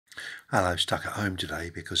Hello, stuck at home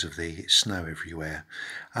today because of the snow everywhere.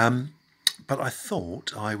 But I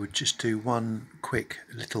thought I would just do one quick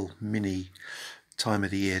little mini time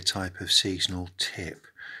of the year type of seasonal tip.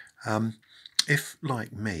 If,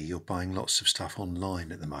 like me, you're buying lots of stuff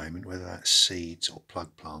online at the moment, whether that's seeds or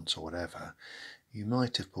plug plants or whatever, you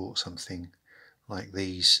might have bought something like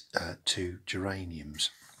these two geraniums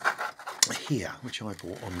here, which I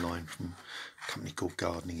bought online from a company called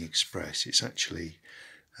Gardening Express. It's actually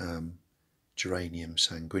Geranium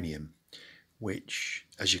sanguineum, which,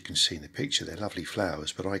 as you can see in the picture, they're lovely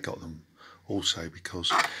flowers, but I got them also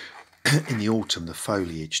because in the autumn the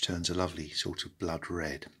foliage turns a lovely sort of blood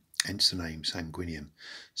red, hence the name sanguineum.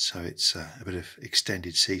 So it's a bit of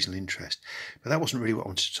extended seasonal interest. But that wasn't really what I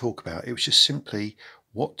wanted to talk about. It was just simply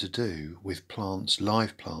what to do with plants,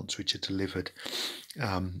 live plants, which are delivered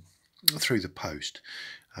through the post.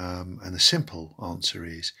 And the simple answer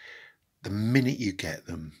is, the minute you get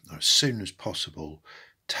them, or as soon as possible,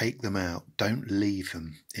 take them out. Don't leave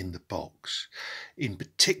them in the box. In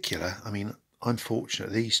particular, I mean, I'm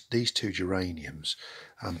fortunate. These two geraniums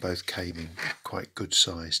both came in quite good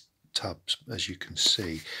sized tubs, as you can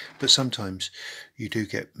see. But sometimes you do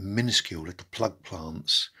get minuscule little plug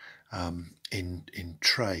plants in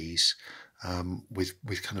trays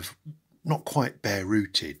with kind of not quite bare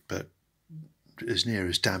rooted, but as near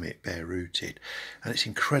as damn it bare rooted, and it's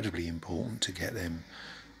incredibly important to get them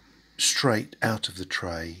straight out of the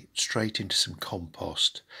tray, straight into some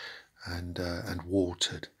compost and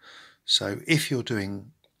watered. So if you're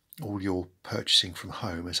doing all your purchasing from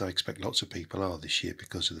home, as I expect lots of people are this year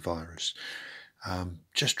because of the virus,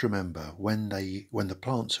 just remember when the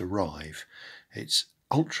plants arrive, it's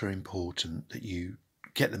ultra important that you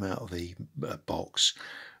get them out of the box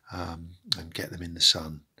and get them in the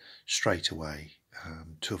sun straight away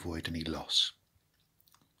to avoid any loss.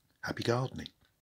 Happy gardening.